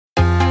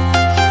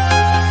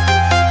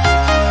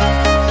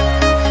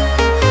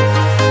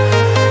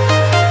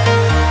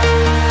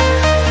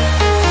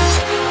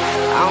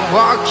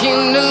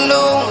Walking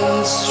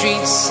alone, the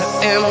streets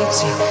are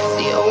empty.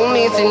 The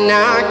only thing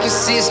I can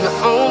see is my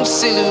own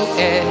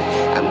silhouette.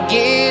 I'm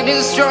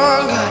getting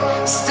stronger,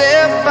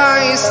 step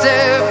by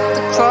step.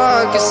 The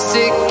clock is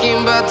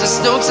ticking, but there's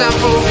no time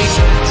for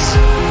regrets.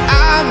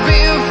 I've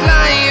been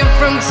flying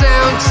from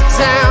town to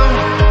town,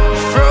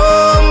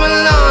 from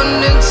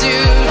London to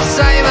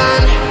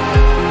Taiwan.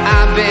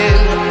 I've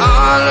been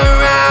all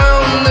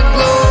around the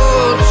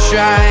globe,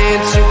 trying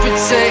to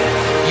protect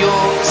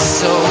your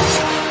soul.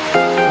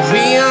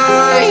 We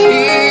are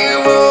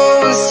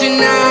heroes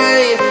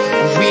tonight.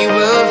 We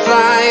will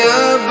fly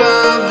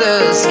above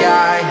the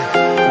sky.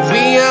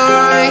 We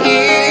are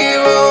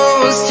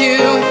heroes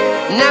tonight.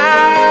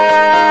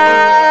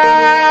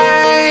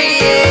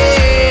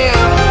 Yeah.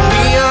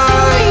 We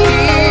are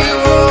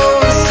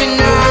heroes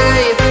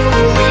tonight.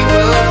 We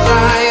will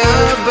fly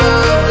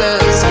above the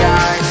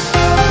sky.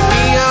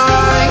 We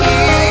are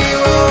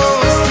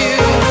heroes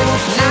tonight.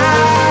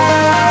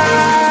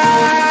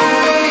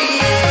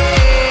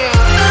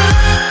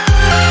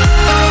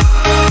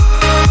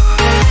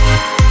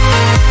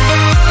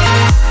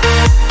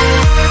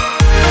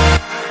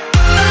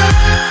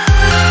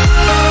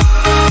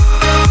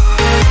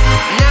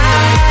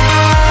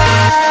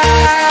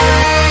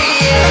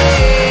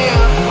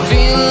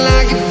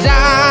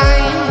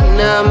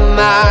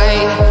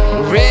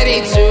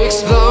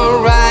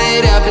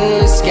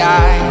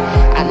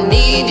 I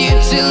need you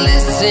to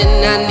listen,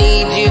 I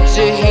need you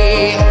to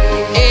hear,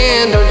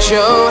 and don't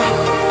show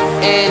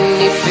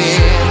any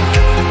fear.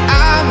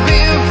 I've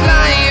been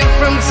flying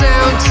from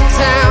town to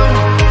town,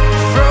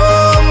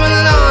 from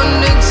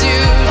London to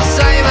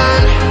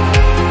Taiwan.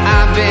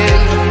 I've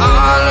been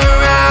all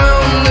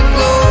around the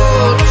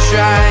globe,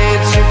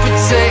 trying to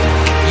protect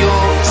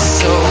your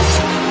soul.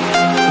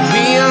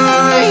 We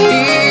are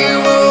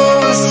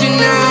heroes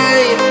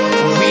tonight.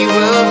 We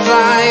will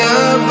fly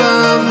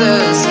above the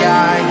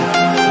sky.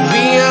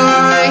 We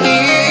are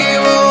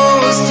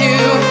heroes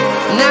tonight.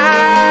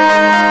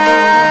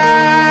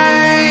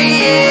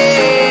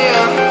 Yeah.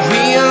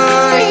 We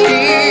are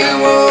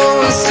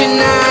heroes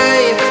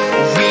tonight.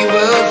 We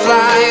will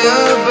fly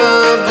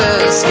above the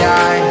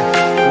sky.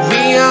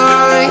 We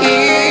are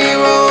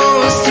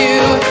heroes tonight.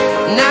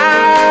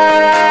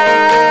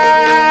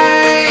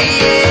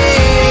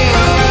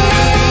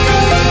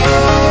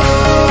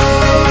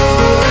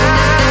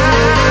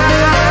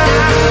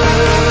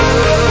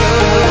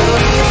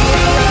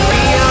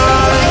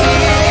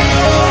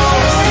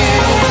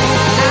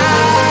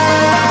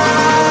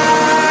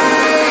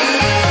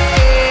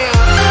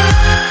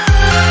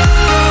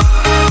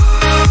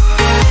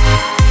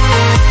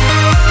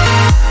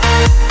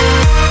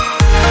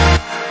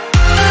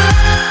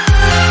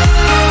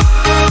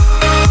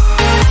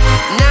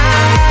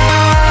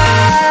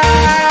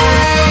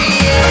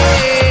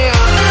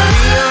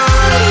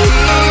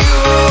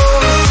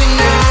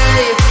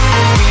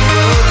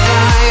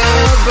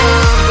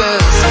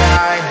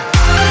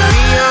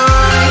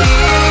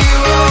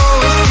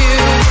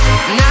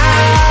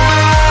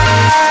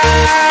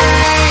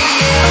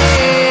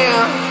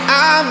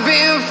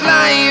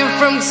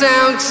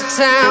 Town to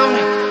town,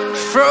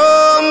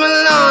 from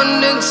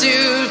London to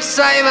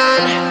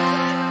Taiwan.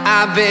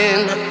 I've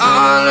been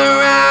all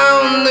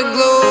around the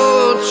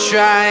globe,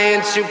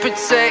 trying to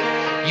protect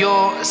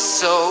your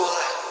soul.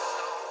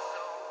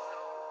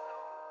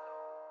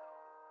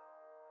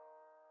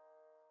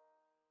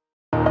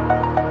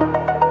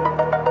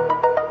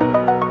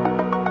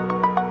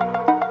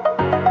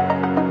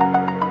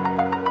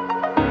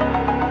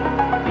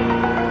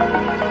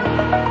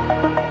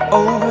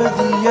 Over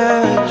the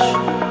edge,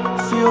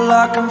 feel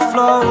like I'm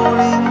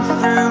floating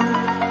through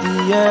the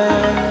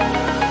air.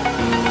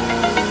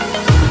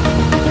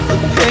 The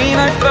pain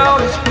I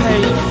felt is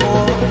paid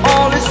for,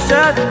 all is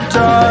said and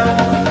done.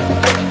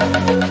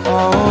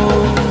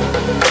 Oh,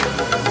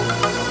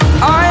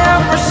 I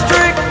am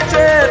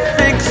restricted,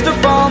 fixed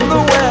upon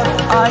the web.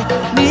 I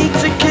need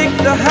to kick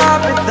the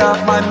habit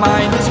that my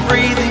mind is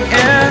breathing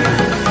in.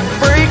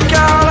 Break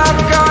out,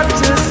 I've got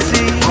to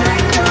see.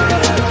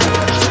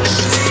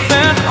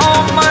 Spent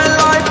all my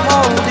life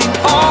holding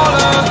all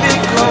of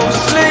it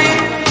closely.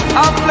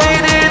 I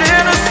played it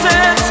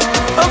innocent,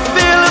 a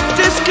feel of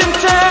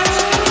discontent.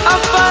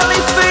 I'm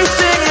finally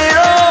facing it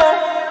all,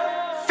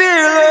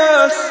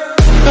 fearless.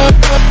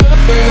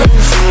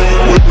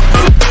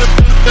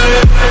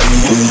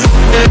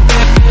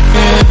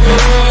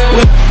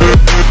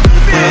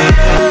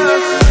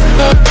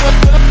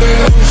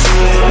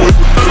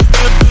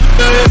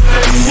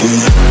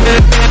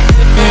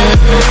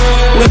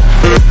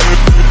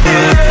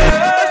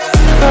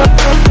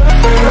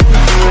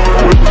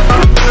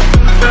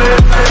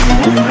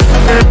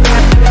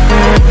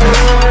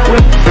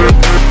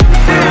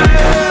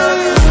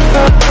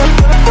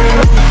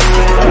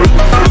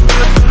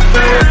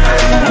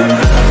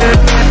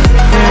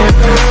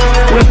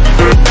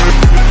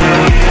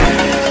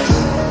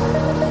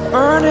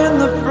 Burning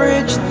the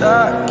bridge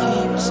that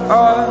keeps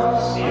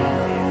us.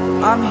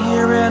 I'm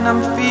here and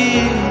I'm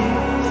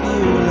fearless.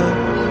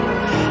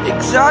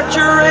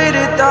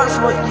 Exaggerated, that's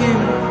what you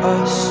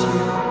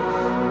assume.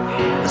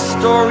 The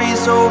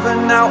story's over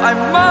now, I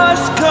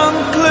must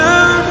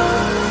conclude.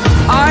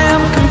 I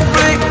am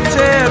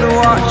conflicted,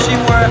 watching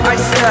where I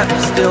step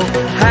still,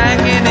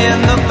 hanging in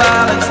the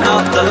balance,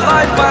 not the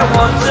life I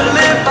want to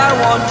live. I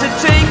want to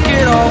take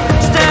it all,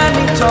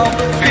 standing tall,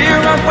 fear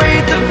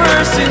outweighed the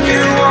person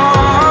you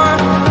are.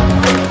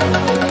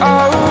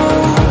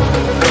 Oh,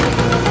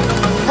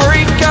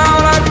 break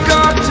out, I've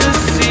got to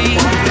see.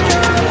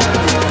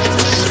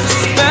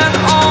 Spent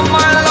all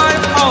my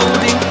life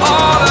holding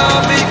all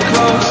of it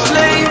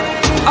closely.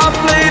 I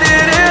played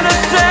it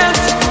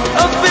innocent,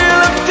 a feel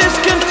of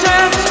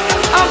discontent.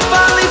 I'm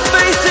finally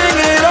facing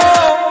it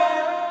all,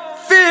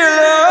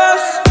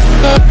 fearless.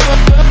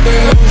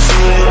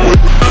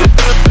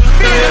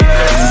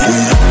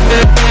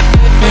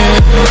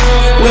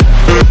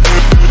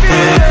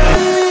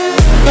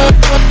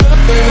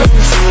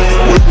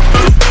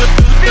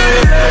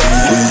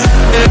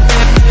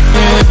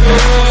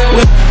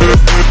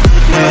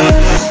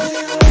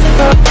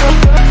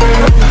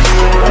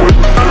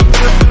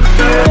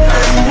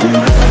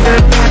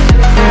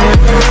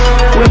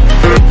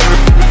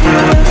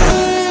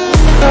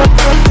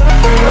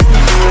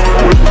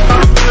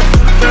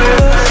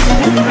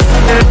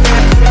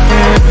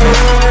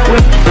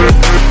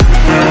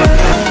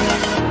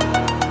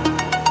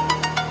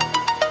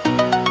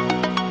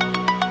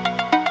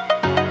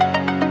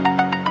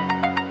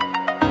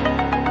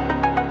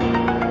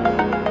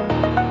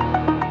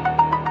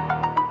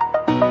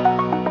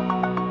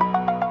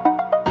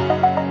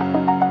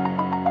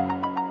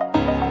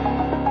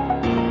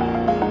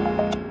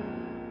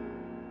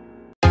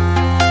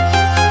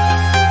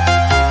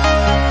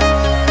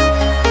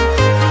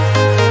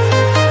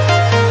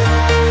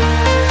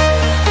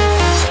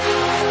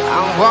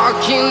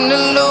 Walking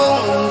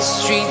alone, the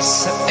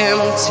streets are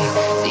empty.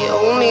 The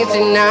only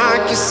thing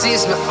I can see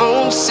is my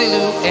own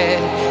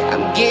silhouette.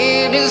 I'm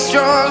getting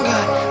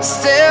stronger,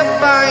 step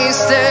by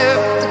step.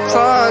 The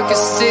clock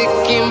is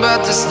ticking,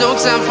 but there's no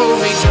time for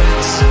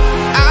regrets.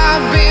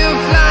 I've been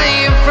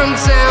flying from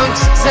town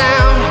to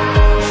town,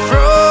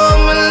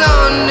 from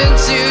London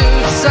to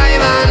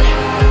Taiwan.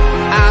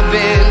 I've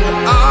been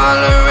all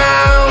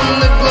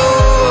around the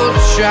globe,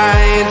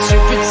 trying to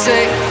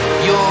protect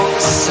your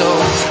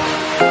soul.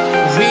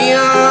 We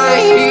are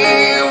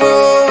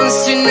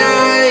heroes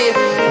tonight.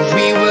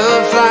 We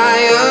will fly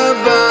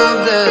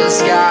above the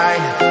sky.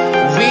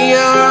 We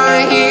are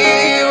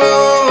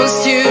heroes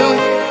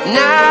tonight.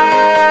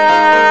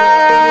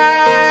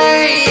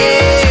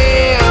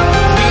 Yeah.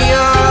 We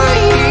are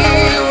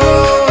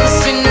heroes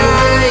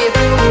tonight.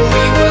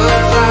 We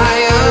will fly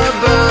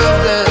above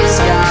the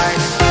sky.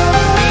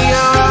 We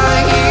are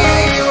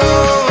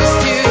heroes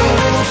tonight.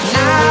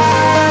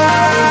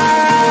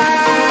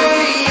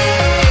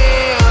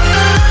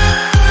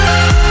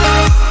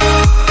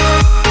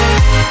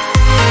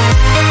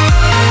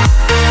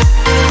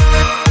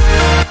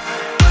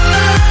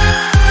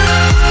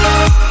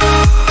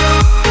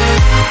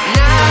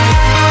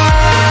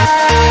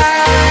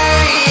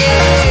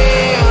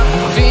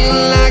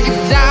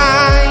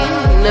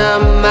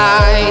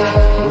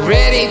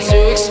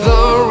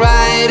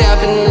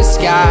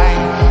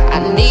 I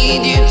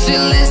need you to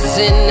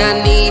listen,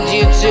 I need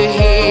you to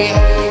hear,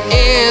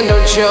 and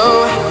don't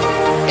show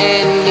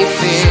any